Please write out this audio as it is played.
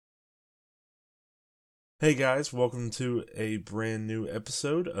Hey guys, welcome to a brand new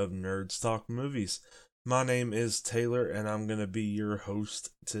episode of Nerds Talk Movies. My name is Taylor and I'm going to be your host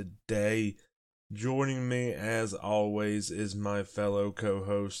today. Joining me as always is my fellow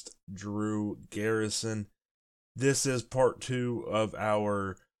co-host Drew Garrison. This is part 2 of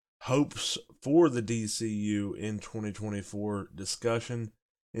our hopes for the DCU in 2024 discussion.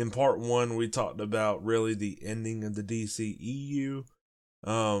 In part 1 we talked about really the ending of the DCEU.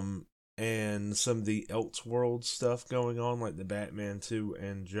 And some of the Elseworld stuff going on, like the Batman 2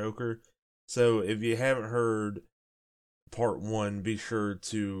 and Joker. So if you haven't heard part 1, be sure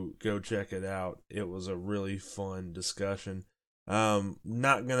to go check it out. It was a really fun discussion. Not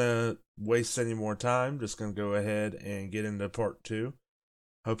gonna waste any more time, just gonna go ahead and get into part 2.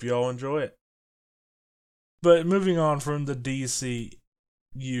 Hope you all enjoy it. But moving on from the DCU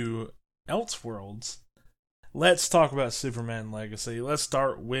Elseworlds, let's talk about Superman Legacy. Let's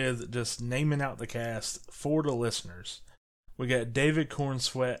start with just naming out the cast for the listeners. We got David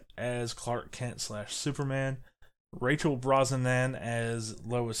Cornsweet as Clark Kent / Superman, Rachel Brosnahan as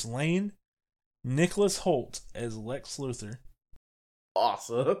Lois Lane, Nicholas Hoult as Lex Luthor,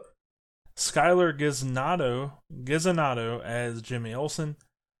 awesome, Skylar Gizzanato as Jimmy Olsen,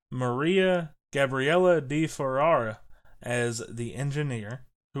 Maria Gabriela de Ferrara as the Engineer,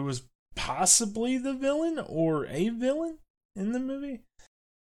 who was possibly the villain or a villain in the movie.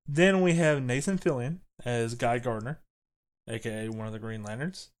 Then we have Nathan Fillion as Guy Gardner, aka one of the Green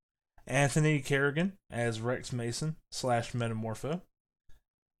Lanterns, Anthony Kerrigan as Rex Mason / Metamorpho,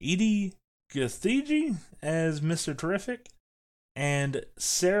 Edie Gathegi as Mr. Terrific, and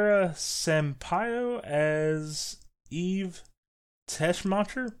Sarah Sampaio as Eve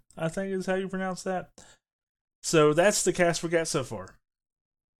Teschmacher, I think is how you pronounce that. So that's the cast we got so far.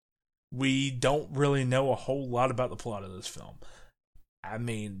 We don't really know a whole lot about the plot of this film. I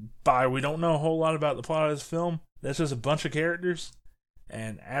mean, we don't know a whole lot about the plot of this film. That's just a bunch of characters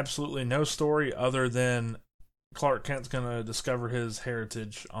and absolutely no story other than Clark Kent's going to discover his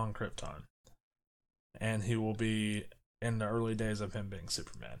heritage on Krypton. And he will be in the early days of him being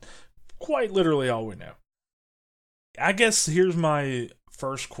Superman. Quite literally all we know. I guess here's my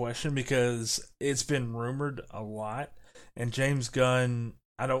first question, because it's been rumored a lot, and James Gunn,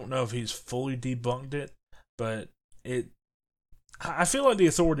 I don't know if he's fully debunked it, but I feel like the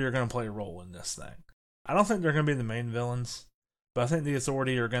Authority are going to play a role in this thing. I don't think they're going to be the main villains, but I think the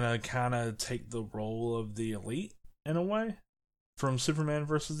Authority are going to kind of take the role of the Elite, in a way, from Superman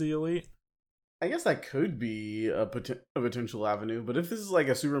versus the Elite. I guess that could be a potential avenue, but if this is like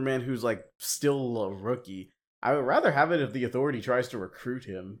a Superman who's like still a rookie, I would rather have it if the Authority tries to recruit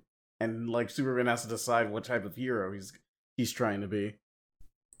him, and like Superman has to decide what type of hero he's trying to be.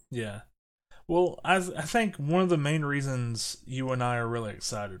 Yeah. Well, I think one of the main reasons you and I are really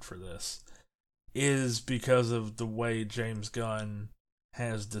excited for this is because of the way James Gunn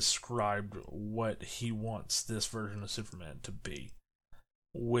has described what he wants this version of Superman to be,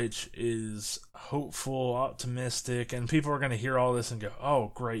 which is hopeful, optimistic, and people are going to hear all this and go,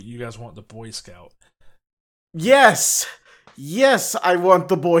 oh, great, you guys want the Boy Scout. Yes! Yes, I want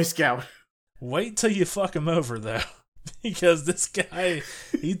the Boy Scout! Wait till you fuck him over, though. Because this guy,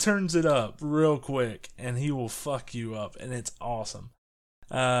 he turns it up real quick, and he will fuck you up, and it's awesome.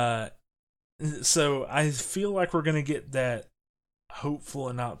 So I feel like we're going to get that hopeful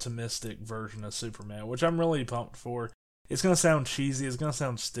and optimistic version of Superman, which I'm really pumped for. It's going to sound cheesy, it's going to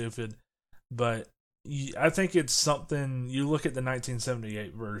sound stupid, but I think it's something. You look at the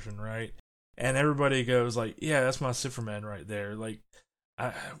 1978 version, right? And everybody goes like, yeah, that's my Superman right there. Like,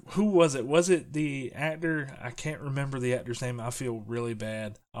 who was it? Was it the actor? I can't remember the actor's name. I feel really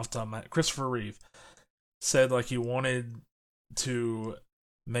bad off the top of my head. Christopher Reeve said like he wanted to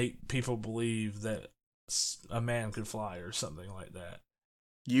make people believe that a man could fly or something like that.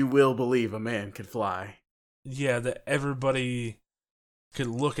 You will believe a man could fly. Yeah, that everybody could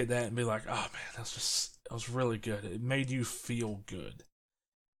look at that and be like, oh man, that was really good. It made you feel good.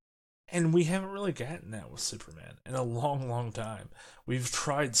 And we haven't really gotten that with Superman in a long, long time. We've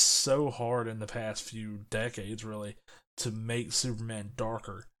tried so hard in the past few decades, really, to make Superman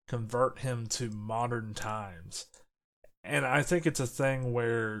darker, convert him to modern times. And I think it's a thing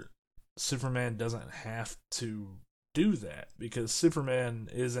where Superman doesn't have to do that, because Superman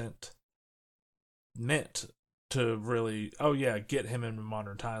isn't meant to really, oh yeah, get him into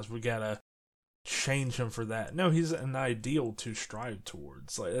modern times. We gotta change him for that. No, he's an ideal to strive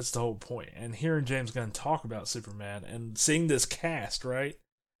towards. Like, that's the whole point. And hearing James Gunn talk about Superman and seeing this cast, right?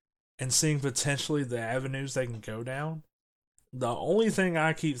 And seeing potentially the avenues they can go down, the only thing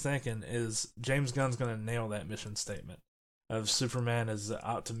I keep thinking is James Gunn's going to nail that mission statement of Superman as the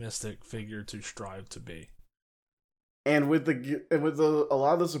optimistic figure to strive to be. And with a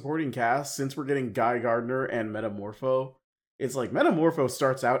lot of the supporting cast, since we're getting Guy Gardner and Metamorpho, it's like Metamorpho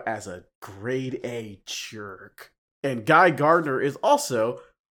starts out as a grade A jerk. And Guy Gardner is also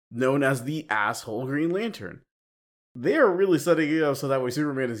known as the asshole Green Lantern. They are really setting it up so that way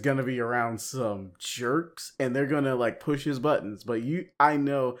Superman is gonna be around some jerks and they're gonna like push his buttons. But I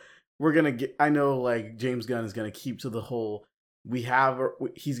know like James Gunn is gonna keep to the whole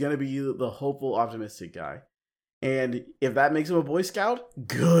he's gonna be the hopeful, optimistic guy. And if that makes him a Boy Scout,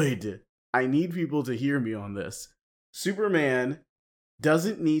 good. I need people to hear me on this. Superman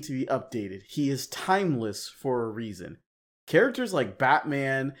doesn't need to be updated. He is timeless for a reason. Characters like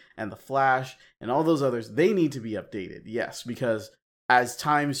Batman and the Flash and all those others, they need to be updated. Yes, because as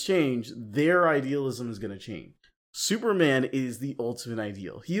times change, their idealism is going to change. Superman is the ultimate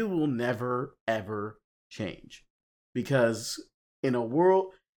ideal. He will never, ever change. Because in the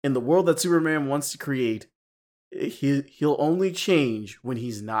world that Superman wants to create, he'll only change when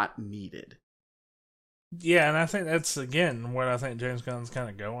he's not needed. Yeah, and I think that's, again, what I think James Gunn's kind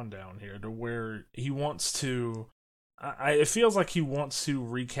of going down here, to where he wants to... it feels like he wants to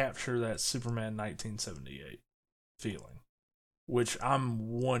recapture that Superman 1978 feeling, which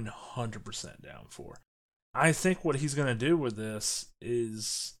I'm 100% down for. I think what he's going to do with this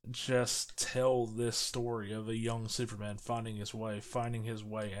is just tell this story of a young Superman finding his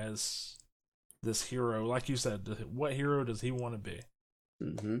way as this hero. Like you said, what hero does he want to be?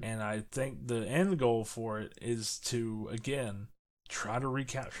 Mm-hmm. And I think the end goal for it is to, again, try to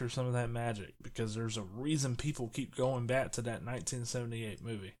recapture some of that magic, because there's a reason people keep going back to that 1978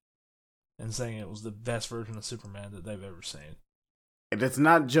 movie and saying it was the best version of Superman that they've ever seen. And it's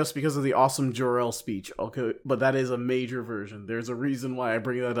not just because of the awesome Jor-El speech, okay, but that is a major version. There's a reason why I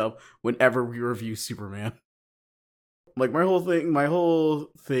bring that up whenever we review Superman. Like my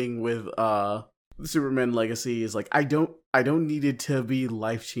whole thing with Superman Legacy is like I don't need it to be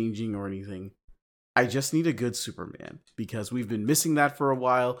life-changing or anything. I just need a good Superman, because we've been missing that for a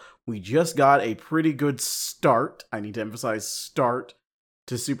while. We just got a pretty good start. I need to emphasize start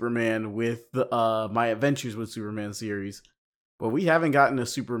to Superman with the My Adventures with Superman series. But we haven't gotten a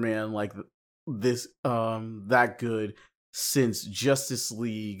Superman like this that good since Justice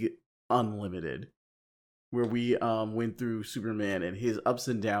League Unlimited, where we went through Superman and his ups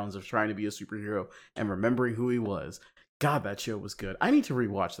and downs of trying to be a superhero and remembering who he was. God, that show was good. I need to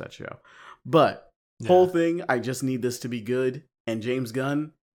rewatch that show. But whole thing, I just need this to be good. And James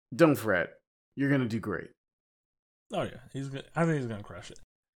Gunn, don't fret. You're gonna do great. Oh yeah, I think he's gonna crush it.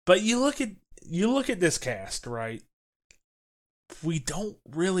 But you look at this cast, right? We don't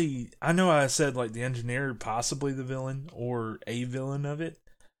really... I know I said like the engineer possibly the villain or a villain of it,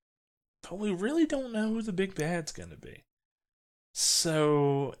 but we really don't know who the big bad's gonna be.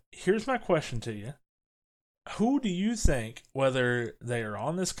 So here's my question to you. Who do you think, whether they are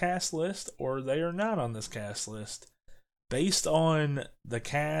on this cast list or they are not on this cast list, based on the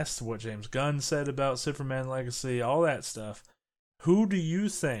cast, what James Gunn said about Superman Legacy, all that stuff, who do you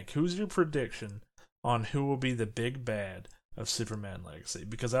think, who's your prediction on who will be the big bad of Superman Legacy?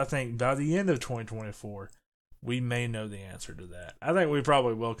 Because I think by the end of 2024, we may know the answer to that. I think we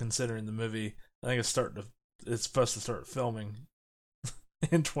probably will, considering the movie. I think it's supposed to start filming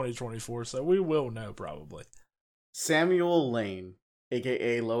in 2024, so we will know probably. Samuel Lane,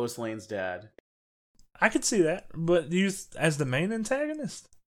 aka Lois Lane's dad. I could see that, but as the main antagonist?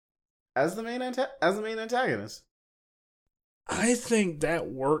 As the main antagonist. I think that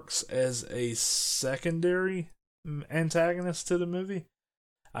works as a secondary antagonist to the movie.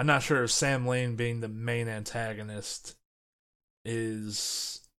 I'm not sure if Sam Lane being the main antagonist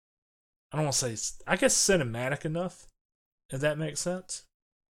is, I don't want to say, I guess cinematic enough, if that makes sense.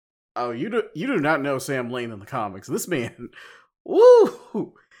 Oh, you do not know Sam Lane in the comics. This man,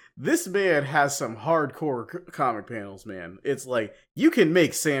 woo! This man has some hardcore comic panels, man. It's like, you can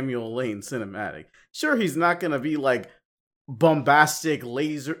make Samuel Lane cinematic. Sure, he's not gonna be like bombastic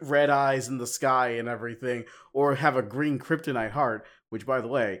laser red eyes in the sky and everything, or have a green kryptonite heart, which, by the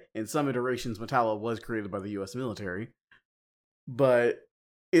way, in some iterations Metallo was created by the US military. But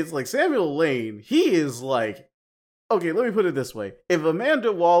it's like Samuel Lane, he is like, okay, let me put it this way. If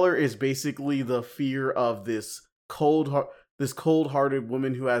Amanda Waller is basically the fear of this cold-hearted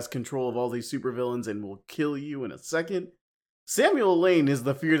woman who has control of all these supervillains and will kill you in a second, Samuel Lane is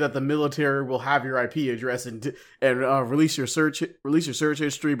the fear that the military will have your IP address and release your search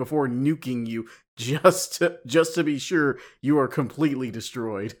history before nuking you just to be sure you are completely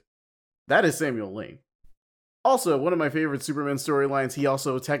destroyed. That is Samuel Lane. Also, one of my favorite Superman storylines, he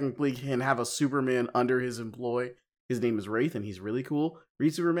also technically can have a Superman under his employ. His name is Wraith, and he's really cool.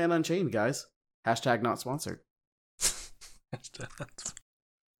 Read Superman Unchained, guys. Hashtag not sponsored.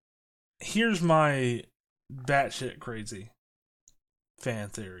 Here's my batshit crazy fan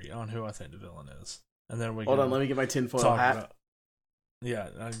theory on who I think the villain is. And then we Hold on, let me get my tinfoil hat.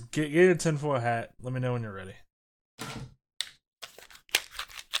 Get your tinfoil hat. Let me know when you're ready.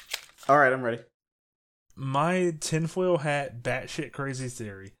 Alright, I'm ready. My tinfoil hat batshit crazy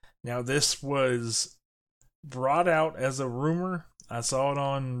theory. Now, this was brought out as a rumor. I saw it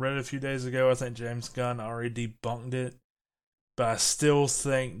on Reddit a few days ago. I think James Gunn already debunked it. But I still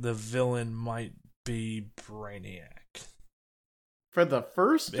think the villain might be Brainiac. For the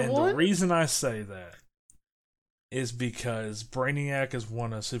first one? one? The reason I say that is because Brainiac is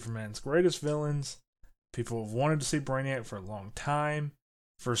one of Superman's greatest villains. People have wanted to see Brainiac for a long time.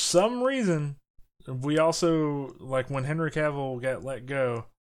 For some reason, we also, like when Henry Cavill got let go,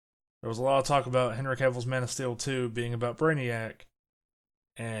 there was a lot of talk about Henry Cavill's Man of Steel 2 being about Brainiac.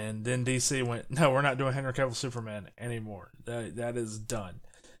 And then DC went, no, we're not doing Henry Cavill Superman anymore. That is done.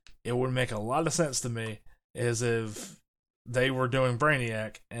 It would make a lot of sense to me as if they were doing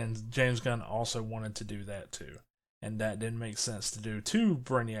Brainiac and James Gunn also wanted to do that too. And that didn't make sense to do two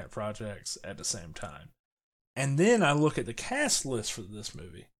Brainiac projects at the same time. And then I look at the cast list for this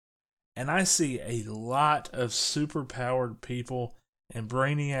movie, and I see a lot of super-powered people, and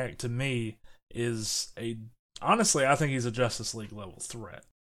Brainiac, to me, is honestly, I think he's a Justice League level threat.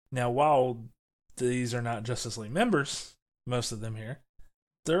 Now, while these are not Justice League members, most of them here,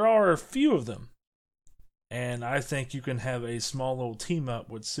 there are a few of them. And I think you can have a small little team up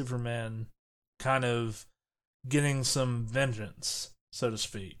with Superman kind of getting some vengeance, so to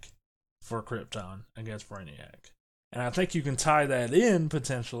speak, for Krypton against Brainiac. And I think you can tie that in,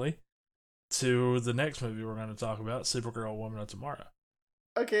 potentially, to the next movie we're going to talk about, Supergirl, Woman of Tomorrow.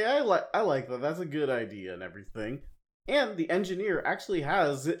 Okay, I like that. That's a good idea and everything. And the Engineer actually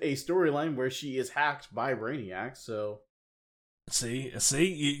has a storyline where she is hacked by Brainiac, so... See,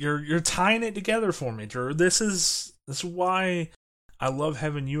 you're tying it together for me, Drew. This is why I love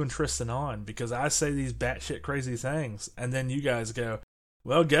having you and Tristan on, because I say these batshit crazy things, and then you guys go,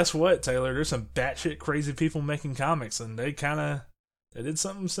 well, guess what, Taylor? There's some batshit crazy people making comics, and they did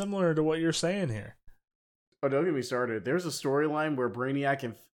something similar to what you're saying here. Oh, don't get me started. There's a storyline where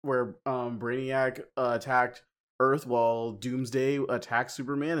Brainiac attacked Earth while Doomsday attacked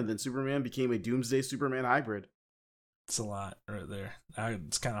Superman, and then Superman became a Doomsday Superman hybrid. It's a lot right there.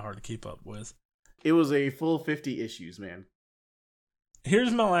 It's kind of hard to keep up with. It was a full 50 issues, man.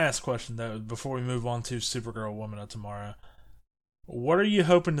 Here's my last question, though, before we move on to Supergirl, Woman of Tomorrow. What are you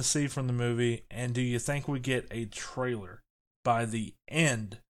hoping to see from the movie, and do you think we get a trailer by the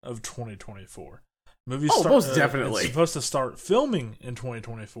end of 2024? Most definitely. It's supposed to start filming in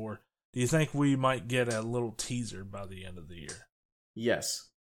 2024. Do you think we might get a little teaser by the end of the year? Yes,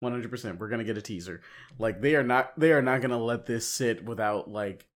 100%. We're gonna get a teaser. Like they are not gonna let this sit without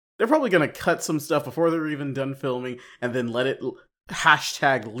like. They're probably gonna cut some stuff before they're even done filming, and then let it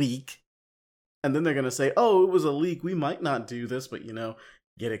 #leak. And then they're going to say, oh, it was a leak. We might not do this, but,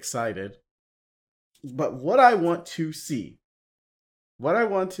 get excited. But what I want to see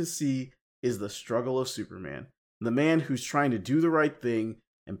is the struggle of Superman. The man who's trying to do the right thing,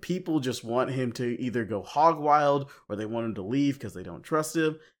 and people just want him to either go hog wild or they want him to leave because they don't trust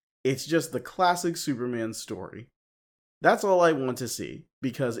him. It's just the classic Superman story. That's all I want to see.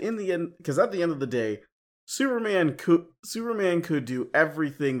 Because at the end of the day, Superman could do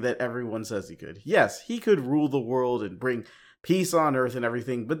everything that everyone says he could. Yes, he could rule the world and bring peace on Earth and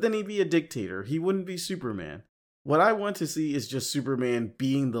everything, but then he'd be a dictator. He wouldn't be Superman. What I want to see is just Superman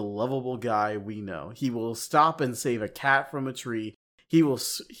being the lovable guy we know. He will stop and save a cat from a tree. He will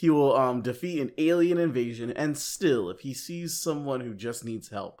defeat an alien invasion, and still, if he sees someone who just needs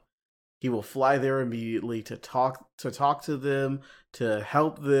help, he will fly there immediately to talk to them, to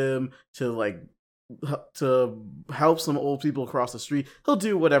help them, to help some old people across the street. He'll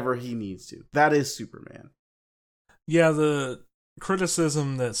do whatever he needs to. That is Superman. Yeah, the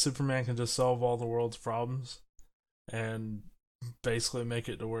criticism that Superman can just solve all the world's problems and basically make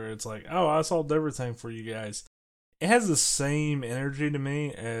it to where it's like, oh, I solved everything for you guys. It has the same energy to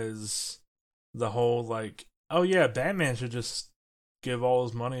me as the whole like, oh yeah, Batman should just give all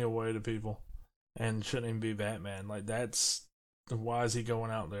his money away to people and shouldn't even be Batman. Like, that's why is he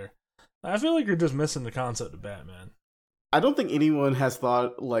going out there? I feel like you're just missing the concept of Batman. I don't think anyone has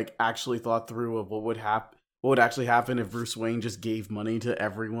actually thought through of what would actually happen if Bruce Wayne just gave money to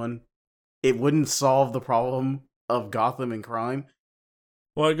everyone. It wouldn't solve the problem of Gotham and crime.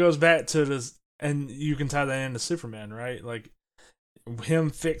 Well, it goes back to this, and you can tie that into Superman, right? Like,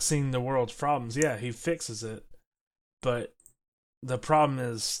 him fixing the world's problems. Yeah, he fixes it, But the problem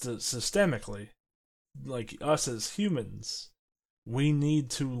is that systemically, like us as humans, we need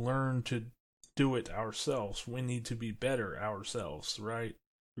to learn to do it ourselves. We need to be better ourselves, right?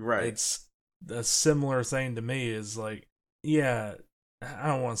 Right. It's a similar thing to me is like, yeah, I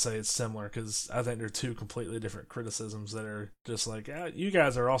don't want to say it's similar because I think they're two completely different criticisms that are just like, you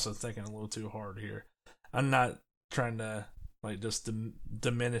guys are also thinking a little too hard here. I'm not trying to like just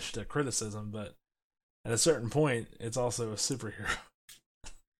diminish the criticism, but at a certain point, it's also a superhero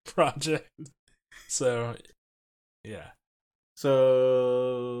project. So, yeah.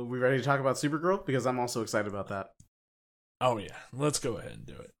 So, we ready to talk about Supergirl? Because I'm also excited about that. Oh, yeah. Let's go ahead and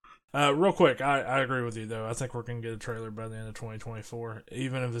do it. Real quick, I agree with you, though. I think we're going to get a trailer by the end of 2024,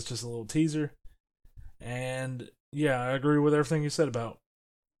 even if it's just a little teaser. And, yeah, I agree with everything you said about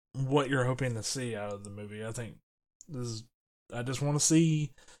what you're hoping to see out of the movie. I think I just want to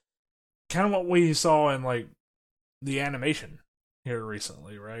see kind of what we saw in, like, the animation here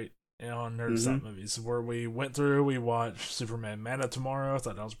recently, right? On Nerd Stop Movies, where we watched Superman Man of Tomorrow. I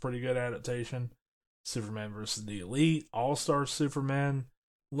thought that was a pretty good adaptation. Superman versus the Elite, All-Star Superman.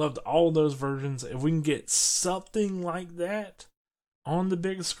 Loved all those versions. If we can get something like that on the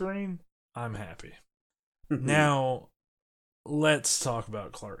big screen, I'm happy. Now, let's talk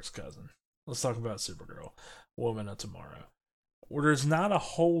about Clark's cousin. Let's talk about Supergirl, Woman of Tomorrow. Well, there's not a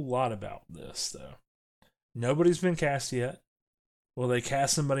whole lot about this, though. Nobody's been cast yet. Will they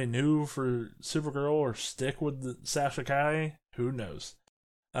cast somebody new for Supergirl or stick with the Sasha Calle? Who knows?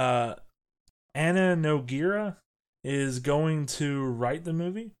 Anna Nogueira is going to write the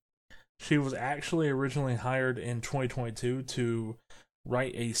movie. She was actually originally hired in 2022 to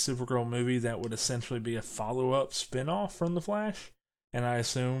write a Supergirl movie that would essentially be a follow-up spin-off from The Flash, and I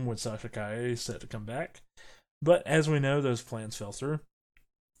assume with Sasha Calle set to come back. But as we know, those plans fell through.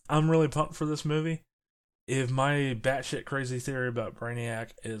 I'm really pumped for this movie. If my batshit crazy theory about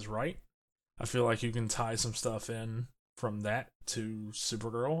Brainiac is right, I feel like you can tie some stuff in from that to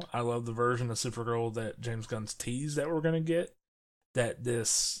Supergirl. I love the version of Supergirl that James Gunn's teased that we're going to get.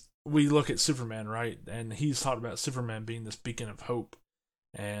 We look at Superman, right? And he's talked about Superman being this beacon of hope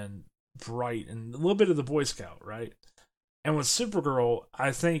and bright and a little bit of the Boy Scout, right? And with Supergirl,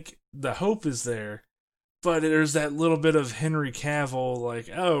 I think the hope is there, but there's that little bit of Henry Cavill, like,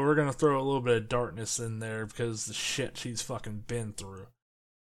 oh, we're going to throw a little bit of darkness in there because the shit she's fucking been through.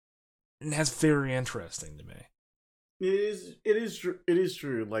 And that's very interesting to me. It is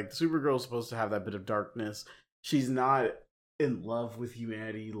true. Like, Supergirl's supposed to have that bit of darkness. She's not in love with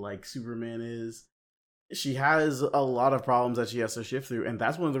humanity like Superman is. She has a lot of problems that she has to shift through, and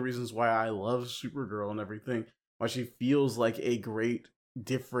that's one of the reasons why I love Supergirl and everything. Why she feels like a great,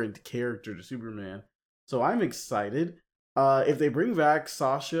 different character to Superman. So I'm excited. If they bring back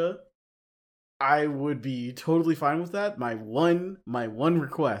Sasha, I would be totally fine with that. My one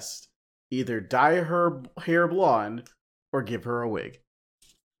request: either dye her hair blonde or give her a wig.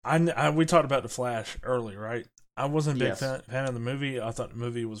 We talked about The Flash early, right? I wasn't a big Yes. fan of the movie. I thought the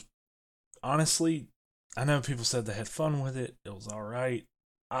movie was, honestly, I know people said they had fun with it. It was alright.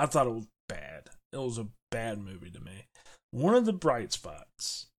 I thought it was bad. It was a bad movie to me. One of the bright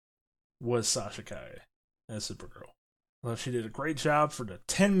spots was Sasha Calle as Supergirl. Well, she did a great job for the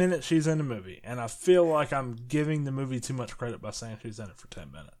 10 minutes she's in the movie, and I feel like I'm giving the movie too much credit by saying she's in it for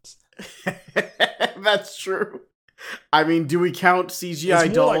 10 minutes. That's true. I mean, do we count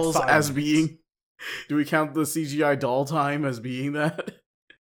CGI dolls like as minutes. being... Do we count the CGI doll time as being that?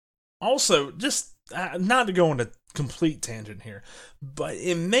 Also, just not to go on a complete tangent here, but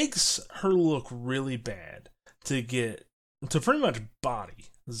it makes her look really bad to pretty much body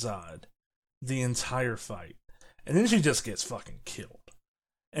Zod the entire fight. And then she just gets fucking killed.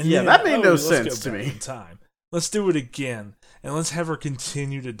 And yeah, then, that made no let's sense go to back me. in time. Let's do it again, and let's have her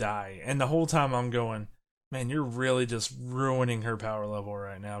continue to die. And the whole time I'm going, man, you're really just ruining her power level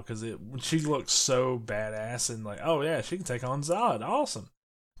right now, because she looks so badass and like, oh yeah, she can take on Zod. Awesome.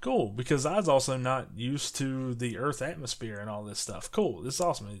 Cool, because Zod's also not used to the Earth atmosphere and all this stuff. Cool, this is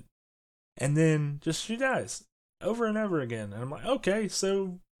awesome. And then just she dies over and over again. And I'm like, okay,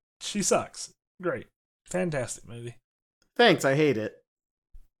 so she sucks. Great. Fantastic movie. Thanks, I hate it.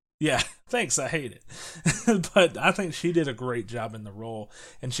 Yeah, thanks, I hate it. But I think she did a great job in the role,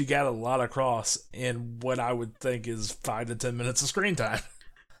 and she got a lot across in what I would think is 5 to 10 minutes of screen time.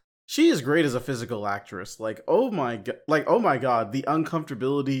 She is great as a physical actress. Oh my god, the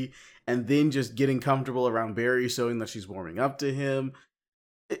uncomfortability and then just getting comfortable around Barry, showing that she's warming up to him.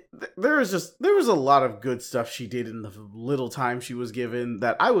 There was a lot of good stuff she did in the little time she was given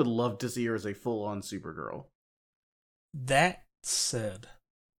that I would love to see her as a full-on Supergirl. That said,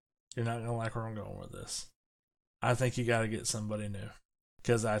 you're not going to like where I'm going with this. I think you got to get somebody new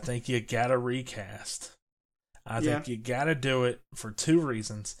because I think you got to recast. I think you got to do it for two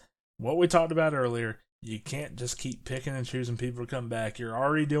reasons. What we talked about earlier, you can't just keep picking and choosing people to come back. You're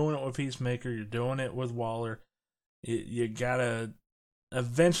already doing it with Peacemaker. You're doing it with Waller. You got to,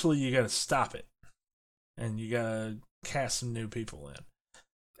 eventually you got to stop it. And you got to cast some new people in.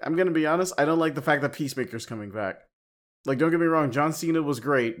 I'm going to be honest, I don't like the fact that Peacemaker's coming back. Like, don't get me wrong, John Cena was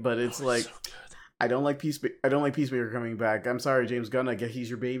great, but it's like, so I don't like Peacemaker coming back. I'm sorry, James Gunn, I get he's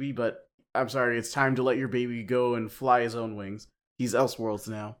your baby, but I'm sorry, it's time to let your baby go and fly his own wings. He's Elseworlds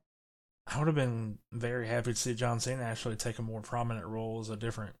now. I would have been very happy to see John Cena actually take a more prominent role as a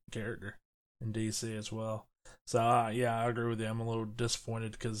different character in DC as well. So, yeah, I agree with you. I'm a little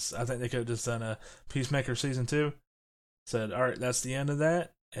disappointed because I think they could have just done a Peacemaker Season 2. Said, all right, that's the end of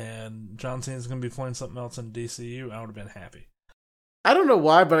that, and John Cena's going to be playing something else in DCU. I would have been happy. I don't know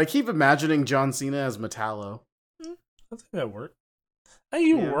why, but I keep imagining John Cena as Metallo. I think that worked. I think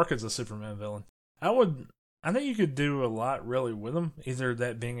he would work as a Superman villain. I think you could do a lot really with him, either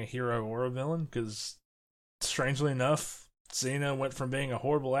that being a hero or a villain, because strangely enough, Cena went from being a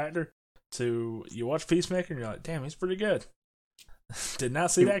horrible actor to you watch Peacemaker and you're like, damn, he's pretty good. Did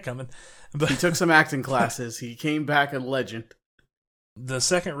not see that coming. But he took some acting classes. He came back a legend. The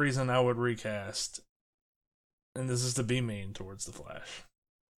second reason I would recast, and this is to be mean towards The Flash.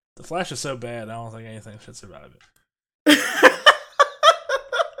 The Flash is so bad, I don't think anything should survive it.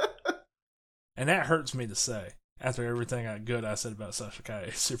 And that hurts me to say, after everything good I said about Sasha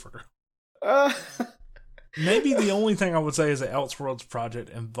Calle's Supergirl. Maybe the only thing I would say is an Elseworlds project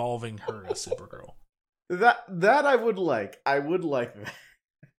involving her as Supergirl. That I would like. I would like that.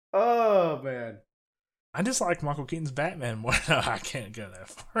 Oh, man. I just like Michael Keaton's Batman more. No, I can't go that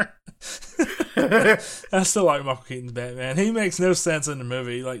far. I still like Michael Keaton's Batman. He makes no sense in the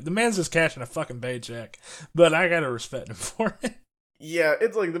movie. Like, the man's just cashing a fucking paycheck. But I gotta respect him for it. Yeah,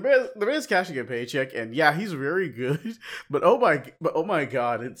 it's like the man's cashing a paycheck, and yeah, he's very good. But oh my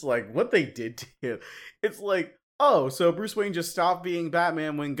god, it's like what they did to him. It's like, oh, so Bruce Wayne just stopped being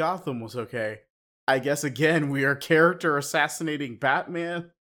Batman when Gotham was okay. I guess again we are character assassinating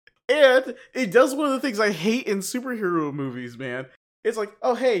Batman, and it does one of the things I hate in superhero movies, man. It's like,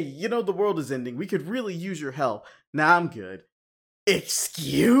 oh hey, you know the world is ending. We could really use your help. Nah, I'm good.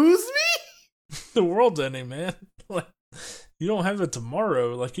 Excuse me? The world's ending, man. Like, you don't have it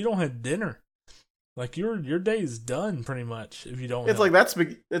tomorrow. Like, you don't have dinner. Like, your day's done pretty much if you don't. It's like that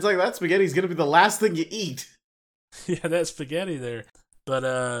spaghetti's gonna be the last thing you eat. Yeah, that spaghetti there. But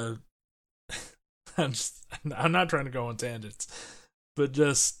I'm not trying to go on tangents, but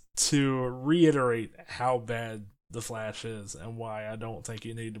just to reiterate how bad The Flash is and why I don't think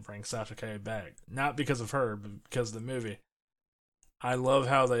you need to bring Sasha Calle back. Not because of her, but because of the movie. I love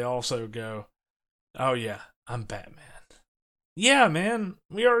how they also go, oh yeah, I'm Batman. Yeah, man,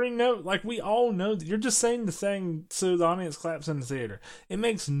 we already know, like, we all know that you're just saying the thing so the audience claps in the theater. It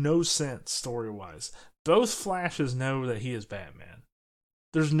makes no sense story-wise. Both Flashes know that he is Batman.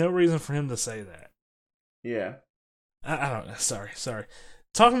 There's no reason for him to say that. Yeah. I don't know. Sorry.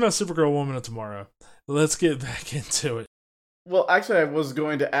 Talking about Supergirl Woman of Tomorrow, let's get back into it. Well, actually, I was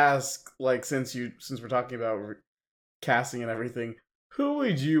going to ask, like, since we're talking about casting and everything, who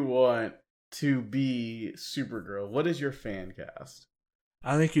would you want to be Supergirl? What is your fan cast?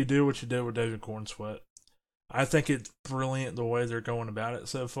 I think you do what you did with David Cornsweet. I think it's brilliant the way they're going about it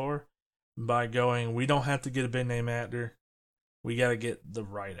so far. By going, we don't have to get a big name actor. We got to get the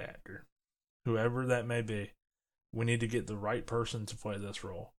right actor. Whoever that may be. We need to get the right person to play this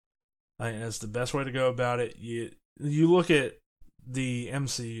role. I think that's the best way to go about it. You look at the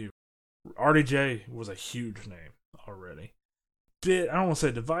MCU. RDJ was a huge name already. I don't want to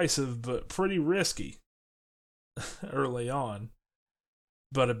say divisive, but pretty risky early on,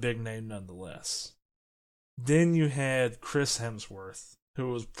 but a big name nonetheless. Then you had Chris Hemsworth,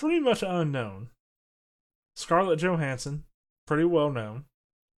 who was pretty much unknown. Scarlett Johansson, pretty well known.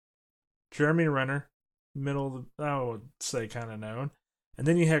 Jeremy Renner, I would say kind of known. And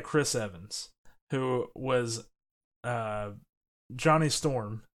then you had Chris Evans, who was Johnny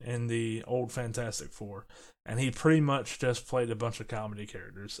Storm in the old Fantastic Four. And he pretty much just played a bunch of comedy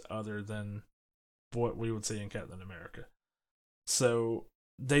characters other than what we would see in Captain America. So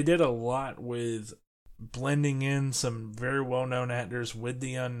they did a lot with blending in some very well-known actors with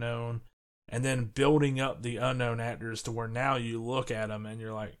the unknown and then building up the unknown actors to where now you look at them and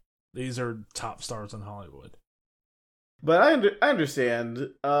you're like, these are top stars in Hollywood. But I understand.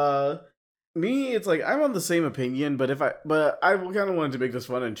 Me, it's like I'm on the same opinion, but I kind of wanted to make this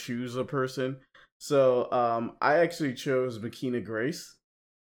fun and choose a person. So, I actually chose Makina Grace.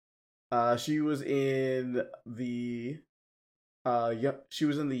 She was in the she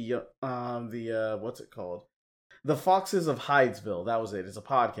was in the what's it called? The Foxes of Hydesville. That was it. It's a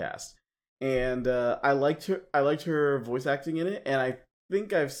podcast, and I liked her. I liked her voice acting in it, and I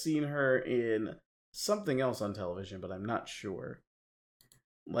think I've seen her in something else on television, but I'm not sure.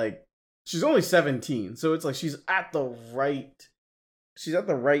 Like, she's only 17, so it's like she's at the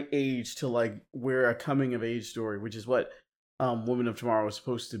right age to like wear a coming of age story, which is what Women of Tomorrow was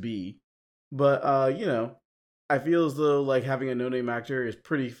supposed to be. But I feel as though like having a no-name actor is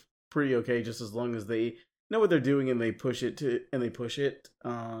pretty okay, just as long as they know what they're doing and they push it.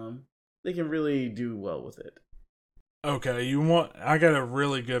 They can really do well with it. Okay, I got a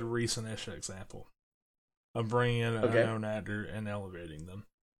really good recent-ish example of bringing in a known actor and elevating them.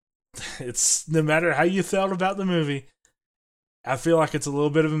 It's no matter how you felt about the movie, I feel like it's a little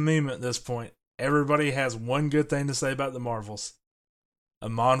bit of a meme at this point. Everybody has one good thing to say about the Marvels.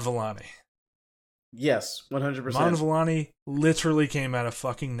 Iman Vellani. Yes, 100%. Iman Vellani literally came out of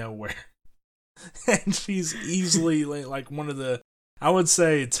fucking nowhere. And she's easily like one of the, I would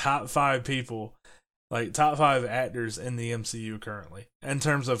say, top 5 people, like top 5 actors in the MCU currently, in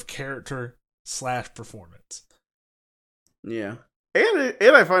terms of character / performance. Yeah.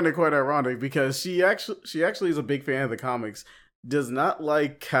 And I find it quite ironic because she actually is a big fan of the comics, does not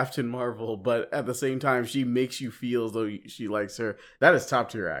like Captain Marvel, but at the same time she makes you feel as though she likes her. That is top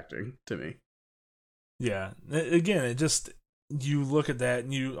tier acting to me. Yeah. Again, it just, you look at that,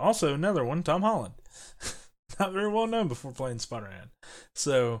 and you also, another one, Tom Holland. Not very well known before playing Spider-Man.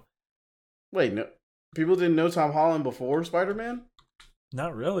 So. Wait, no. People didn't know Tom Holland before Spider-Man?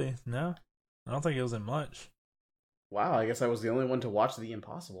 Not really, no. I don't think it was in much. Wow, I guess I was the only one to watch The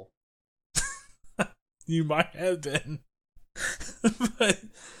Impossible. You might have been. But,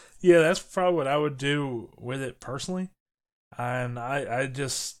 yeah, that's probably what I would do with it personally. And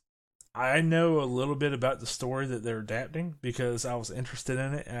I know a little bit about the story that they're adapting because I was interested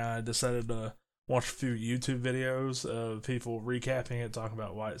in it, and I decided to watch a few YouTube videos of people recapping it, talking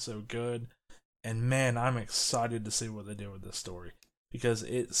about why it's so good. And man, I'm excited to see what they do with this story because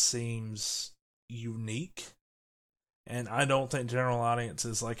it seems unique. And I don't think general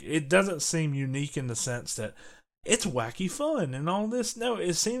audiences, like, it doesn't seem unique in the sense that it's wacky fun and all this. No,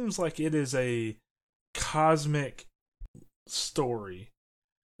 it seems like it is a cosmic story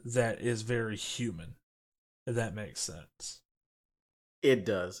that is very human, if that makes sense. It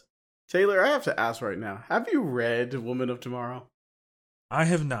does. Taylor, I have to ask right now, have you read Woman of Tomorrow? I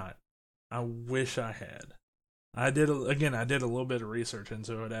have not. I wish I had. I did a little bit of research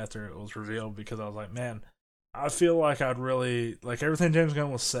into it after it was revealed because I was like, man, I feel like I'd really, like everything James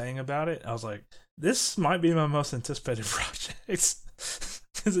Gunn was saying about it, I was like, this might be my most anticipated project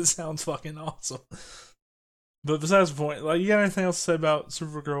because it sounds fucking awesome. But besides the point, like, you got anything else to say about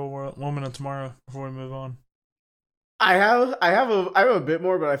Supergirl Woman of Tomorrow before we move on? I have a bit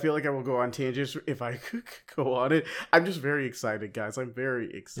more, but I feel like I will go on tangents if I could go on it. I'm just very excited, guys. I'm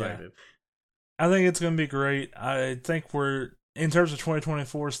very excited. Yeah. I think it's going to be great. I think we're, in terms of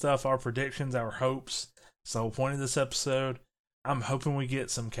 2024 stuff, our predictions, our hopes. So the whole point of this episode, I'm hoping we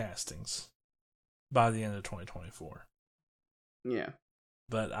get some castings by the end of 2024. Yeah.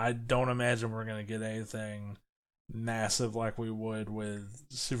 But I don't imagine we're going to get anything massive like we would with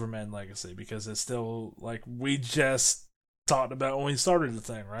Superman Legacy because it's still, like, we just talked about when we started the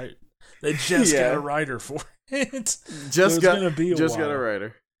thing, right? They just got a writer for it. Just got a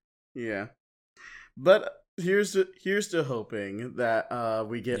writer. Yeah. But here's to hoping that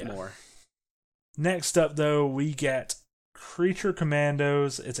we get more. Next up, though, we get Creature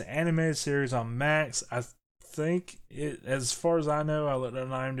Commandos. It's an animated series on Max. I think it, as far as I know, I looked on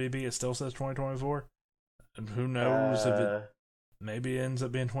IMDb, it still says 2024. And who knows if it maybe ends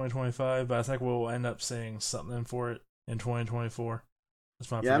up being 2025, but I think we'll end up seeing something for it in 2024.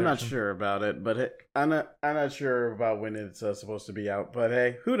 That's my prediction. I'm not sure about it, but I'm not sure about when it's supposed to be out. But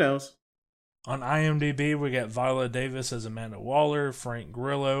hey, who knows? On IMDb, we got Viola Davis as Amanda Waller, Frank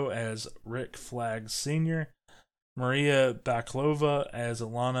Grillo as Rick Flag Sr., Maria Baklova as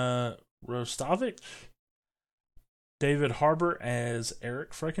Alana Rostovich, David Harbour as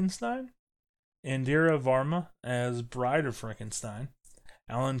Eric Frankenstein, Indira Varma as Bride of Frankenstein,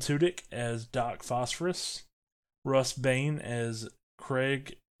 Alan Tudyk as Doc Phosphorus, Russ Bain as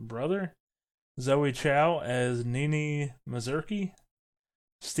Craig Brother, Zoe Chow as Nini Mazurki,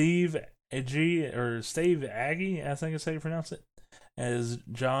 Steve Agee, I think is how you pronounce it, as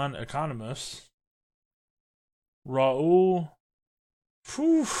John Economos, Raul,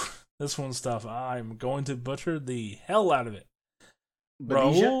 this one's tough. I'm going to butcher the hell out of it.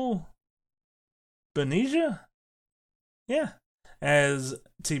 Raul Benija? Yeah. as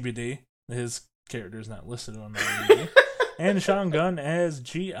TBD. His character is not listed on the IMDb. And Sean Gunn as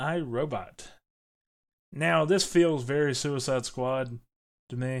G.I. Robot. Now, this feels very Suicide Squad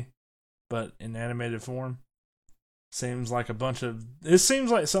to me, but in animated form. Seems like it seems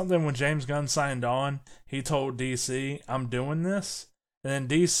like something when James Gunn signed on, he told DC, I'm doing this. And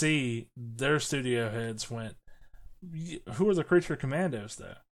then DC, their studio heads went, who are the Creature Commandos,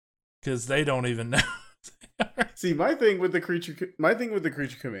 though? Because they don't even know. See, my thing with the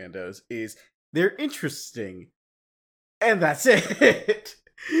Creature Commandos is they're interesting. And that's it.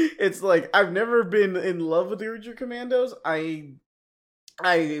 It's like, I've never been in love with the Creature Commandos. I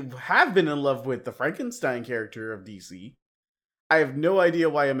have been in love with the Frankenstein character of DC. I have no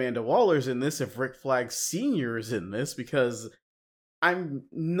idea why Amanda Waller's in this if Rick Flag Sr. is in this, because I'm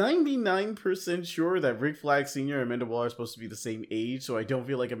 99% sure that Rick Flag Sr. and Amanda Waller are supposed to be the same age, so I don't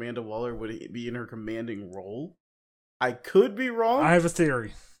feel like Amanda Waller would be in her commanding role. I could be wrong. I have a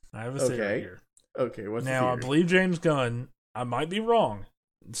theory. Here. Okay, what's the theory? Now, I believe James Gunn, I might be wrong,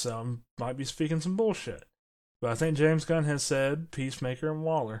 so I might be speaking some bullshit. But I think James Gunn has said Peacemaker and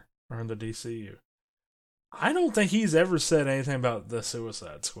Waller are in the DCU. I don't think he's ever said anything about the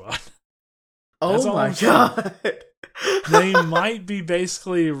Suicide Squad. Oh my god. They might be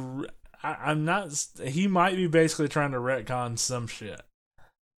basically... He might be basically trying to retcon some shit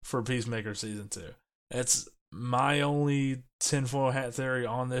for Peacemaker Season 2. It's my only tinfoil hat theory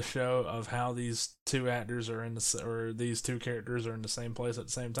on this show of how these two actors are these two characters are in the same place at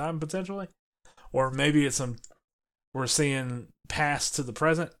the same time, potentially. Or maybe it's we're seeing past to the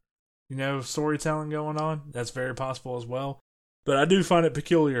present, storytelling going on. That's very possible as well. But I do find it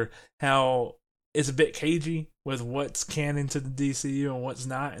peculiar how it's a bit cagey with what's canon to the DCU and what's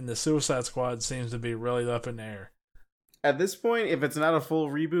not, and the Suicide Squad seems to be really up in the air. At this point, if it's not a full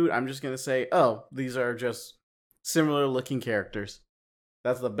reboot, I'm just going to say, oh, these are just similar looking characters.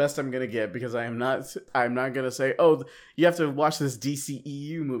 That's the best I'm going to get, because I'm not going to say, oh, you have to watch this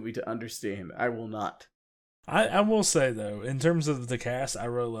DCEU movie to understand. I will not. I will say, though, in terms of the cast, I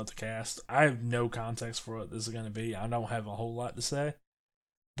really love the cast. I have no context for what this is going to be. I don't have a whole lot to say.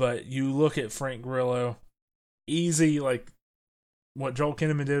 But you look at Frank Grillo, easy, like what Joel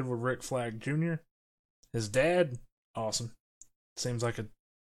Kinnaman did with Rick Flag Jr. His dad, awesome. Seems like a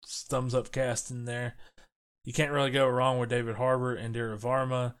thumbs up cast in there. You can't really go wrong with David Harbour and Indira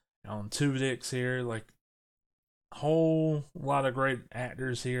Varma. Alan Tuvok's here. Like, a whole lot of great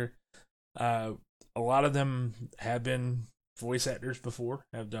actors here. A lot of them have been voice actors before,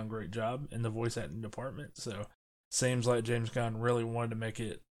 have done a great job in the voice acting department. So, seems like James Gunn really wanted to make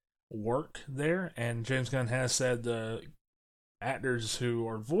it work there. And James Gunn has said the actors who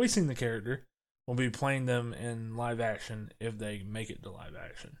are voicing the character will be playing them in live action if they make it to live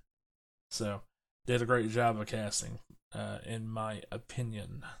action. So, did a great job of casting, in my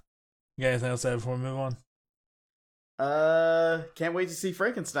opinion. You got anything else to add before we move on? Can't wait to see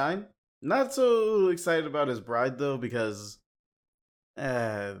Frankenstein. Not so excited about his bride, though, because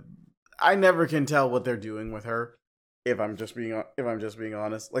I never can tell what they're doing with her. If I'm just being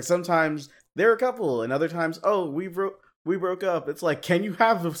honest, like sometimes they're a couple, and other times, oh, we broke up. It's like, can you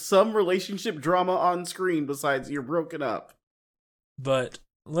have some relationship drama on screen besides you're broken up? But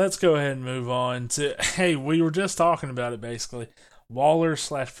let's go ahead and move on to, hey, we were just talking about it basically. Waller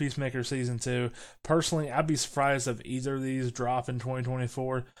 / Peacemaker Season 2. Personally, I'd be surprised if either of these drop in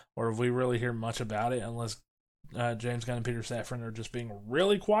 2024, or if we really hear much about it, unless James Gunn and Peter Safran are just being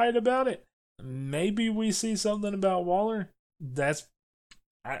really quiet about it. Maybe we see something about Waller. I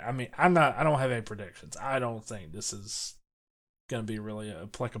don't have any predictions. I don't think this is going to be really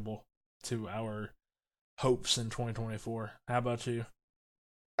applicable to our hopes in 2024. How about you?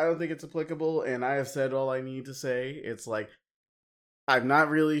 I don't think it's applicable, and I have said all I need to say. It's like, I'm not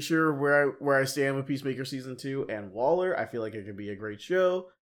really sure where I stand with Peacemaker Season 2 and Waller. I feel like it could be a great show,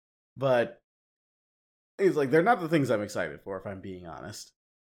 but it's like, they're not the things I'm excited for, if I'm being honest.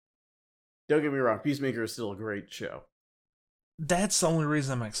 Don't get me wrong, Peacemaker is still a great show. That's the only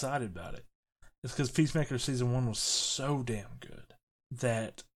reason I'm excited about it. It's because Peacemaker Season 1 was so damn good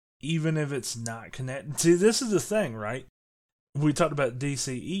that even if it's not connected... See, this is the thing, right? We talked about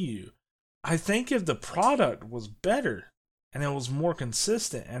DCEU. I think if the product was better and it was more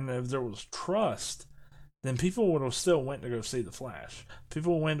consistent and if there was trust, then people would have still went to go see The Flash.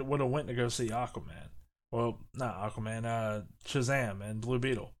 People would have went to go see Aquaman. Well, not Aquaman, Shazam and Blue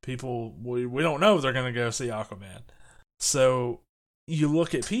Beetle. People, we don't know if they're going to go see Aquaman. So, you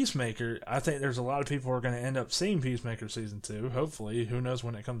look at Peacemaker, I think there's a lot of people who are going to end up seeing Peacemaker Season 2. Hopefully, who knows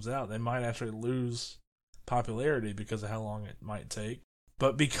when it comes out. They might actually lose popularity because of how long it might take.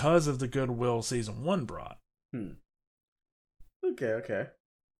 But because of the goodwill Season 1 brought. Okay.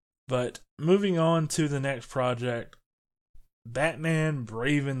 But moving on to the next project, Batman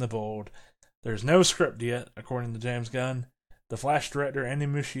Brave and the Bold. There's no script yet, according to James Gunn. The Flash director Andy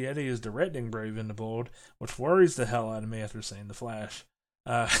Muschietti is directing Brave and the Bold, which worries the hell out of me after seeing The Flash.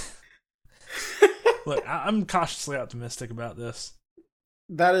 Uh, Look, I'm cautiously optimistic about this.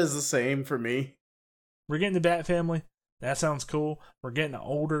 That is the same for me. We're getting the Bat Family. That sounds cool. We're getting an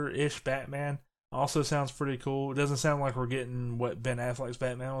older-ish Batman. Also sounds pretty cool. It doesn't sound like we're getting what Ben Affleck's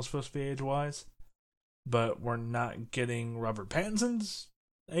Batman was supposed to be age-wise. But we're not getting Robert Pattinson's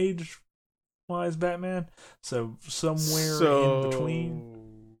age-wise Batman. So somewhere in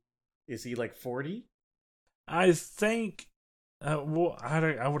between. Is he like 40? I think... I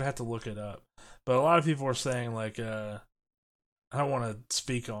would have to look it up. But a lot of people are saying, like... I don't want to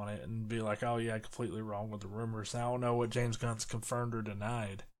speak on it and be like, oh yeah, completely wrong with the rumors. I don't know what James Gunn's confirmed or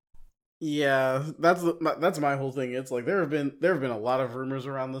denied. Yeah, that's my whole thing. It's like there have been a lot of rumors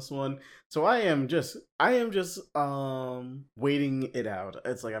around this one, so I am just waiting it out.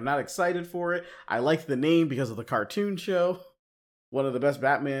 It's like I'm not excited for it. I like the name because of the cartoon show, one of the best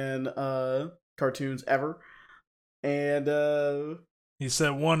Batman cartoons ever, and He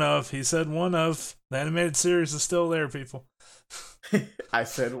said one of. The animated series is still there, people. I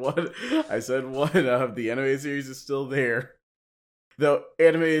said one. The animated series is still there. The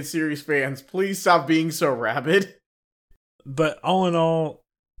animated series fans, please stop being so rabid. But all in all,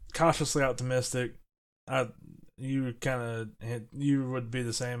 cautiously optimistic. You would be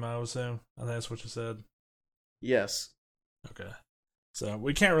the same, I would assume. I think that's what you said. Yes. Okay. So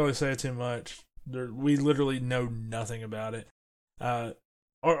we can't really say too much. We literally know nothing about it. Do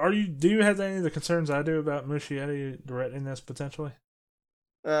you have any of the concerns I do about Muschietti directing this potentially?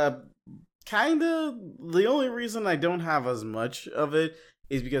 Kinda. The only reason I don't have as much of it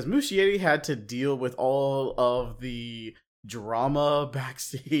is because Muschietti had to deal with all of the drama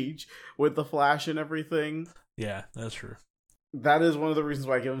backstage with the Flash and everything. Yeah, that's true. That is one of the reasons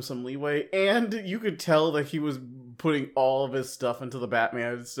why I give him some leeway. And you could tell that he was putting all of his stuff into the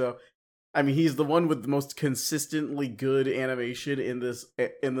Batman. So, I mean, he's the one with the most consistently good animation in this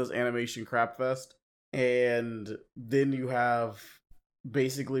animation crap fest. And then you have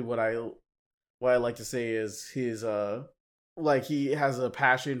basically what I like to say is his like he has a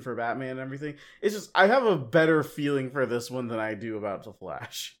passion for Batman and everything. It's just I have a better feeling for this one than I do about the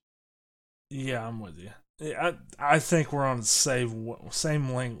Flash. Yeah, I'm with you. I think we're on the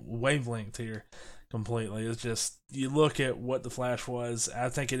same wavelength here completely. It's just you look at what the Flash was. I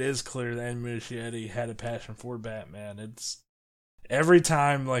think it is clear that Muschietti had a passion for Batman. It's every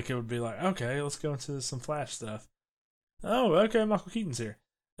time like it would be like, okay, let's go into some Flash stuff. Oh, okay, Michael Keaton's here.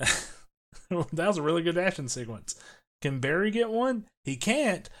 That was a really good action sequence. Can Barry get one? He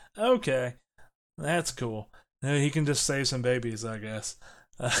can't. Okay, that's cool. He can just save some babies, I guess.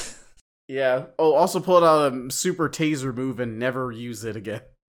 Yeah. Oh, also pulled out a super taser move and never use it again.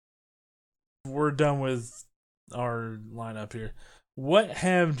 We're done with our lineup here. What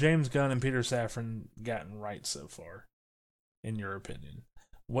have James Gunn and Peter Safran gotten right so far, in your opinion?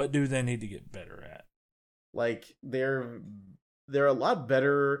 What do they need to get better at? Like they're a lot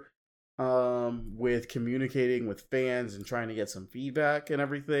better with communicating with fans and trying to get some feedback and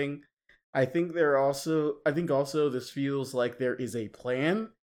everything. I think also this feels like there is a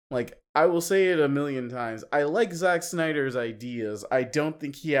plan. Like I will say it a million times. I like Zack Snyder's ideas. I don't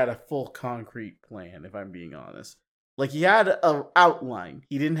think he had a full concrete plan, if I'm being honest. Like he had an outline.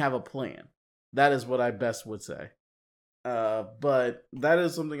 He didn't have a plan. That is what I best would say. But that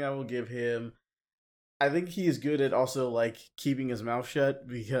is something I will give him. I think he is good at also like keeping his mouth shut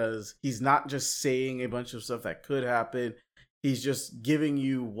because he's not just saying a bunch of stuff that could happen. He's just giving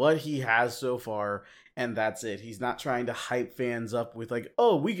you what he has so far, and that's it. He's not trying to hype fans up with like,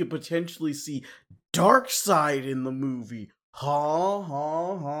 oh, we could potentially see Darkseid in the movie.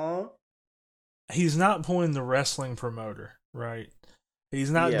 He's not pulling the wrestling promoter, right? He's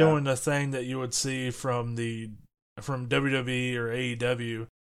not doing the thing that you would see from WWE or AEW.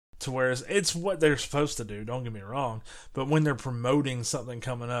 To where it's what they're supposed to do, don't get me wrong. But when they're promoting something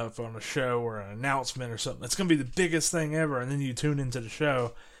coming up on a show or an announcement or something, it's going to be the biggest thing ever. And then you tune into the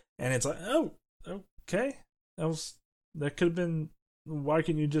show and it's like, oh, okay. That could have been, why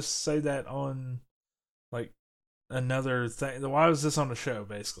can't you just say that on like another thing? Why was this on the show,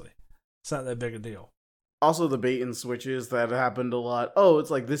 basically? It's not that big a deal. Also, the bait and switches that happened a lot. Oh, it's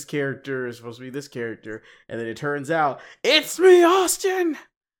like this character is supposed to be this character. And then it turns out, it's me, Austin!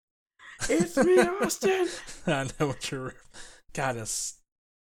 It's me, Austin. I know what you're. God, it's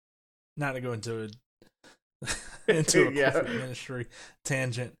not to go into a corporate ministry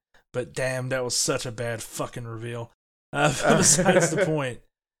tangent, but damn, that was such a bad fucking reveal. Besides the point,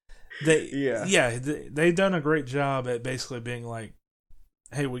 Yeah. they've done a great job at basically being like,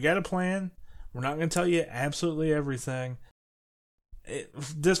 hey, we got a plan. We're not going to tell you absolutely everything.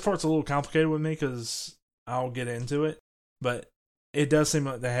 This part's a little complicated with me because I'll get into it, but it does seem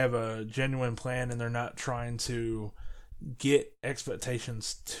like they have a genuine plan and they're not trying to get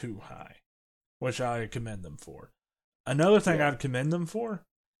expectations too high, which I commend them for. Another thing I'd commend them for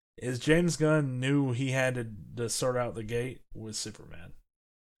is James Gunn knew he had to start out the gate with Superman.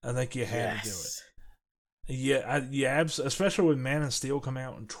 I think you had to do it. Yeah, especially with Man of Steel coming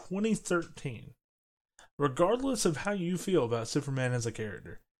out in 2013. Regardless of how you feel about Superman as a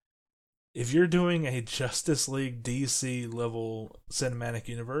character, if you're doing a Justice League DC level cinematic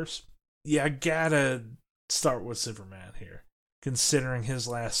universe, I gotta start with Superman here, considering his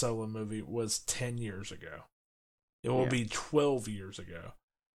last solo movie was 10 years ago. It will be 12 years ago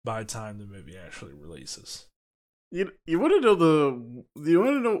by the time the movie actually releases. You want to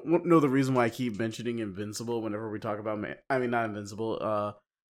know the reason why I keep mentioning Invincible whenever we talk about not Invincible,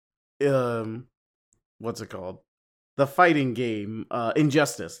 what's it called? The fighting game,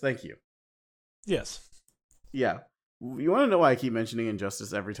 Injustice. Thank you. Yes. Yeah. You want to know why I keep mentioning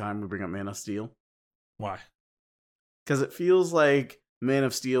Injustice every time we bring up Man of Steel? Why? Because it feels like Man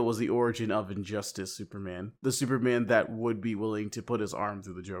of Steel was the origin of Injustice Superman. The Superman that would be willing to put his arm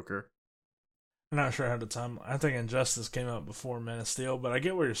through the Joker. I'm not sure how the time. I think Injustice came out before Man of Steel, but I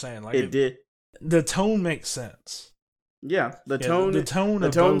get what you're saying. Like it did. The tone makes sense. Yeah, the tone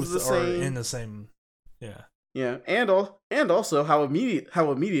of both the same. Are in the same. Yeah. Yeah, and also how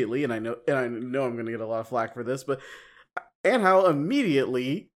immediately, and I know I'm going to get a lot of flack for this, but how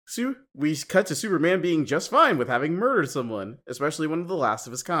immediately we cut to Superman being just fine with having murdered someone, especially one of the last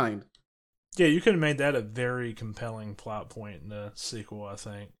of his kind. Yeah, you could have made that a very compelling plot point in the sequel, I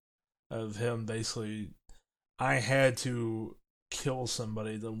think. Of him basically, I had to kill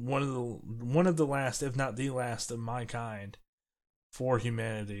somebody, one of the last, if not the last, of my kind, for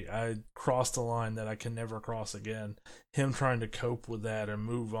humanity. I crossed a line that I can never cross again. Him trying to cope with that and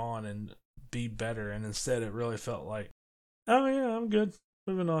move on and be better, and instead it really felt like, oh yeah, I'm good,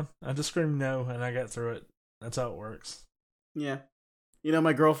 moving on. I just screamed no, and I got through it. That's how it works. Yeah,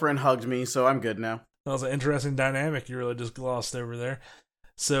 my girlfriend hugged me, so I'm good now. That was an interesting dynamic you really just glossed over there.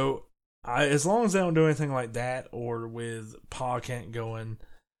 So, as long as they don't do anything like that, or with Pa Kent going,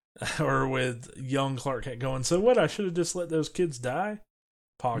 or with young Clark Kent going, so what, I should have just let those kids die?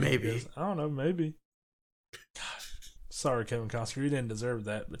 Pa Kent goes, I don't know, maybe. Gosh, sorry, Kevin Costner, you didn't deserve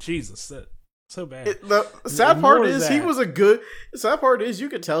that, but Jesus, that so bad. The sad part is he was a good. The sad part is you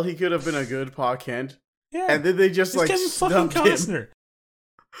could tell he could have been a good Pa Kent. Yeah, and then they just snubbed him.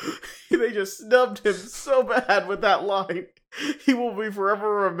 They just snubbed him so bad with that line. He will be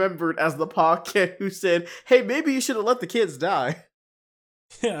forever remembered as the Pa Kent who said, hey, maybe you should have let the kids die.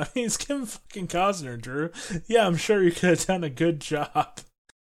 Yeah, I mean, it's Kevin fucking Costner, Drew. Yeah, I'm sure you could have done a good job.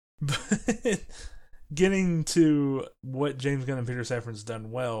 But getting to what James Gunn and Peter Safran's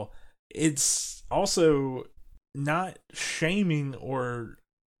done well, it's also not shaming or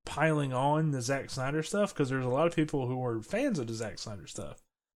piling on the Zack Snyder stuff, because there's a lot of people who are fans of the Zack Snyder stuff.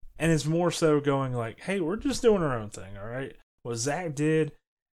 And it's more so going like, hey, we're just doing our own thing, all right? What Zack did,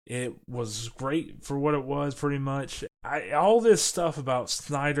 it was great for what it was, pretty much. All this stuff about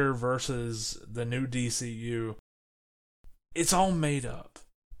Snyder versus the new DCU, it's all made up.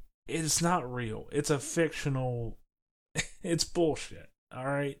 It's not real. It's a fictional... It's bullshit, all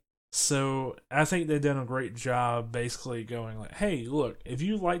right? So I think they've done a great job basically going like, hey, look, if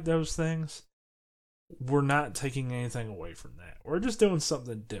you like those things, we're not taking anything away from that. We're just doing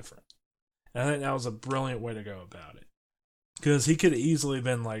something different. And I think that was a brilliant way to go about it. Because he could have easily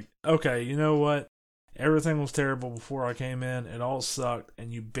been like, okay, you know what? Everything was terrible before I came in. It all sucked.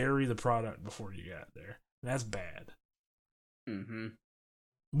 And you bury the product before you got there. And that's bad. Mm-hmm.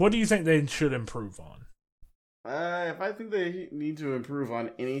 What do you think they should improve on? If I think they need to improve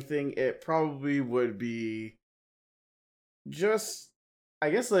on anything, it probably would be just... I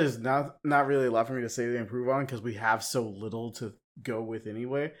guess there's not really a lot for me to say to improve on, because we have so little to go with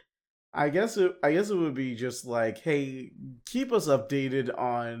anyway. I guess it would be just like, hey, keep us updated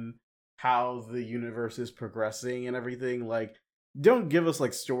on how the universe is progressing and everything. Like, don't give us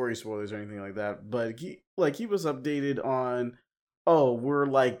like story spoilers or anything like that, but keep us updated on, oh, we're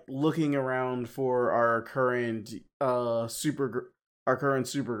like looking around for our current Supergirl,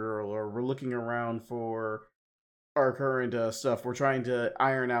 or we're looking around for our current stuff. We're trying to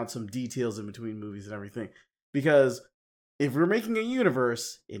iron out some details in between movies and everything, because if we're making a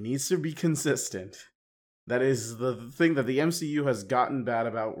universe, it needs to be consistent. That is the thing that the MCU has gotten bad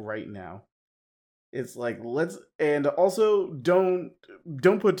about right now. It's like, let's, and also don't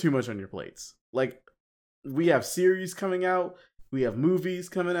put too much on your plates. Like, we have series coming out, we have movies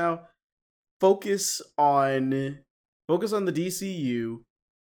coming out. Focus on the DCU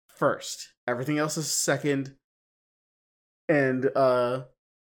first. Everything else is second. And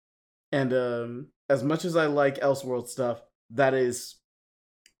as much as I like Elseworld stuff, that is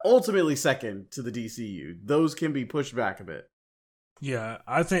ultimately second to the DCU. Those can be pushed back a bit. Yeah,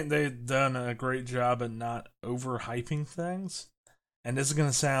 I think they've done a great job at not overhyping things. And this is going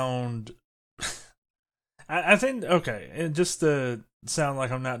to sound... I think, okay, and just to sound like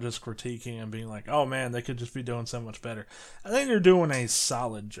I'm not just critiquing and being like, oh man, they could just be doing so much better. I think they're doing a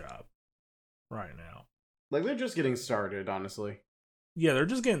solid job right now. Like, they're just getting started, honestly. Yeah, they're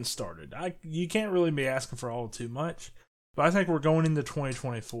just getting started. You can't really be asking for all too much. But I think we're going into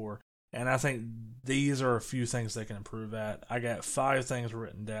 2024. And I think these are a few things they can improve at. I got 5 things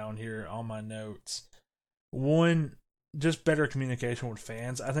written down here on my notes. 1, just better communication with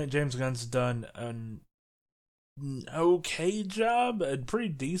fans. I think James Gunn's done an okay job, a pretty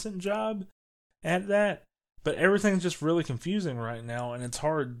decent job at that. But everything's just really confusing right now, and it's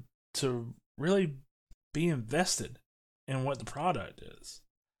hard to really be invested in what the product is.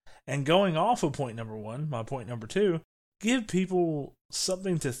 And going off of point number 1, my point number 2, give people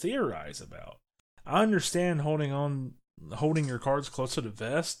something to theorize about. I understand holding your cards close to the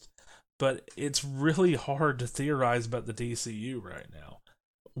vest, but it's really hard to theorize about the DCU right now.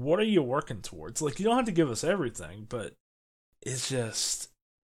 What are you working towards? Like, you don't have to give us everything, but it's just,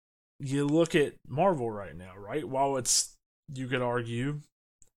 you look at Marvel right now, right? While it's, you could argue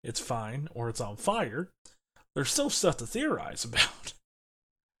it's fine or it's on fire, there's still stuff to theorize about.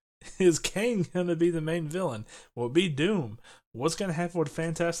 Is Kang going to be the main villain? Will it be Doom? What's going to happen with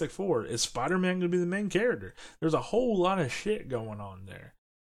Fantastic Four? Is Spider-Man going to be the main character? There's a whole lot of shit going on there.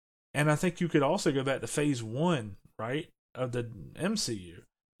 And I think you could also go back to phase 1, right, of the MCU.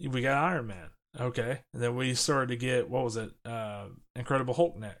 We got Iron Man, okay. And then we started to get, what was it, Incredible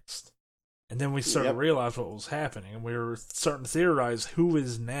Hulk next. And then we started to realize what was happening. And we were starting to theorize who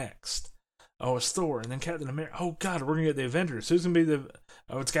is next. Oh, it's Thor, and then Captain America. Oh, God, we're going to get the Avengers. Who's going to be the...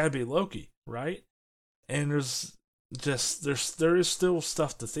 Oh, it's got to be Loki, right? And there is still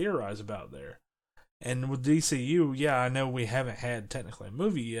stuff to theorize about there. And with DCU, yeah, I know we haven't had technically a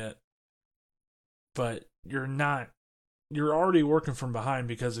movie yet, but you're already working from behind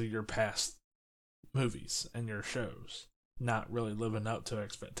because of your past movies and your shows not really living up to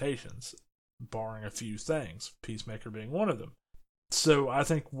expectations, barring a few things, Peacemaker being one of them. So I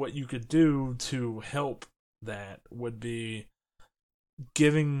think what you could do to help that would be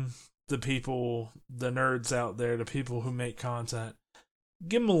giving the people, the nerds out there, the people who make content,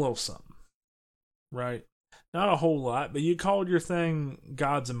 give them a little something, right? Not a whole lot, but you called your thing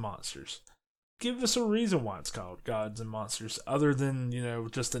Gods and Monsters. Give us a reason why it's called Gods and Monsters, other than,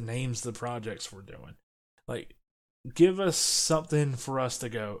 just the names of the projects we're doing. Like, give us something for us to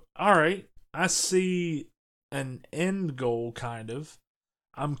go, all right, I see an end goal, kind of.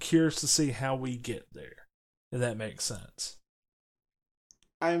 I'm curious to see how we get there. If that makes sense.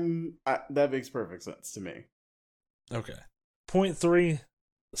 That makes perfect sense to me. Okay. Point 3,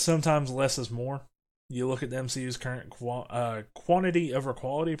 sometimes less is more. You look at the MCU's current quantity over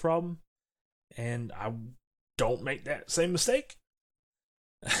quality problem, and I don't make that same mistake.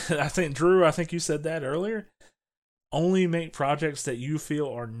 I think, Drew, you said that earlier. Only make projects that you feel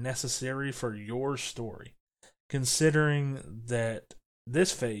are necessary for your story. Considering that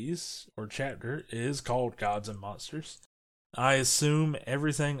this phase, or chapter, is called Gods and Monsters, I assume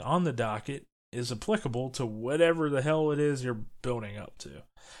everything on the docket is applicable to whatever the hell it is you're building up to.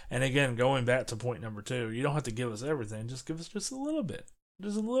 And again, going back to point number 2, you don't have to give us everything, just give us just a little bit.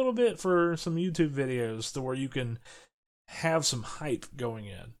 Just a little bit for some YouTube videos to where you can have some hype going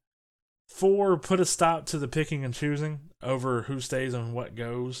in. 4, put a stop to the picking and choosing over who stays and what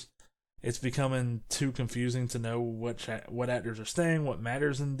goes. It's becoming too confusing to know what actors are staying, what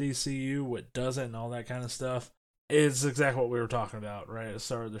matters in DCU, what doesn't, and all that kind of stuff. It's exactly what we were talking about, right, at the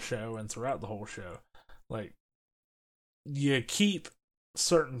start of the show and throughout the whole show. Like, you keep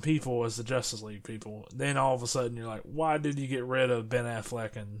certain people as the Justice League people, then all of a sudden you're like, why did you get rid of Ben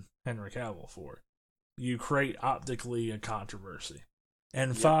Affleck and Henry Cavill for? You create optically a controversy.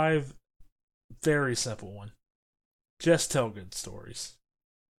 And 5, very simple one. Just tell good stories.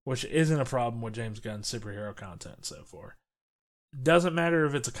 Which isn't a problem with James Gunn's superhero content so far. Doesn't matter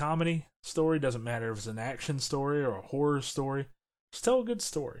if it's a comedy story, doesn't matter if it's an action story or a horror story. Just tell a good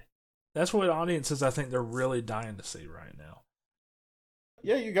story. That's what audiences, I think, they're really dying to see right now.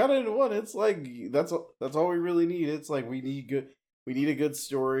 Yeah, you got it in one. It's like that's all we really need. It's like we need good. We need a good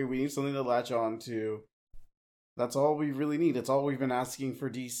story. We need something to latch on to. That's all we really need. It's all we've been asking for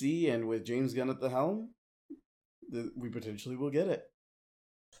DC, and with James Gunn at the helm, we potentially will get it.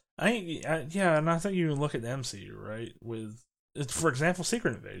 Yeah, and I think you look at the MCU, right? With, for example,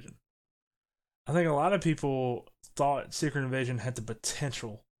 Secret Invasion. I think a lot of people thought Secret Invasion had the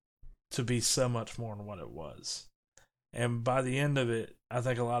potential to be so much more than what it was. And by the end of it, I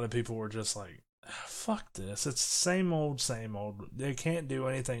think a lot of people were just like, fuck this. It's same old, same old. They can't do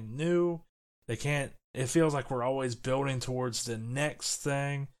anything new. They can't. It feels like we're always building towards the next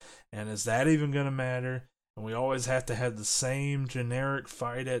thing. And is that even going to matter? And we always have to have the same generic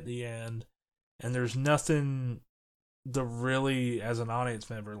fight at the end. And there's nothing to really, as an audience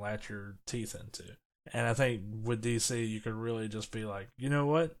member, latch your teeth into. And I think with DC, you could really just be like, you know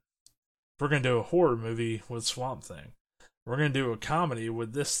what? We're going to do a horror movie with Swamp Thing. We're going to do a comedy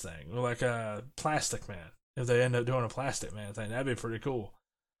with this thing. Like a Plastic Man. If they end up doing a Plastic Man thing, that'd be pretty cool.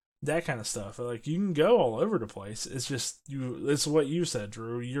 That kind of stuff. Like, you can go all over the place. It's just, it's what you said,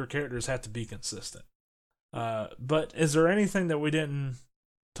 Drew. Your characters have to be consistent. But is there anything that we didn't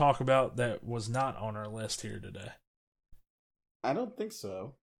talk about that was not on our list here today? I don't think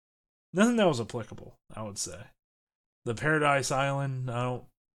so. Nothing that was applicable, I would say. The Paradise Island, none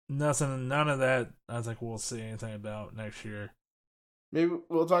of that I think we'll see anything about next year. Maybe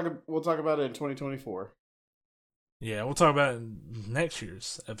we'll talk about it in 2024. Yeah, we'll talk about it in next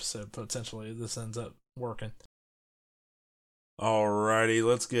year's episode, potentially, if this ends up working. Alrighty,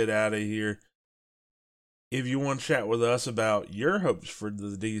 let's get out of here. If you want to chat with us about your hopes for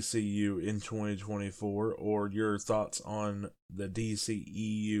the DCU in 2024 or your thoughts on the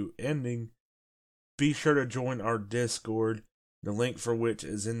DCEU ending, be sure to join our Discord, the link for which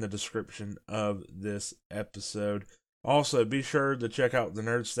is in the description of this episode. Also, be sure to check out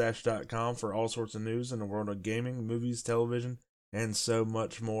thenerdstash.com for all sorts of news in the world of gaming, movies, television, and so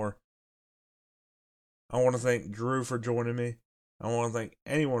much more. I want to thank Drew for joining me. I want to thank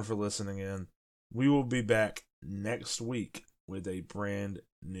anyone for listening in. We will be back next week with a brand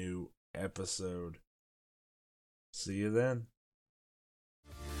new episode. See you then.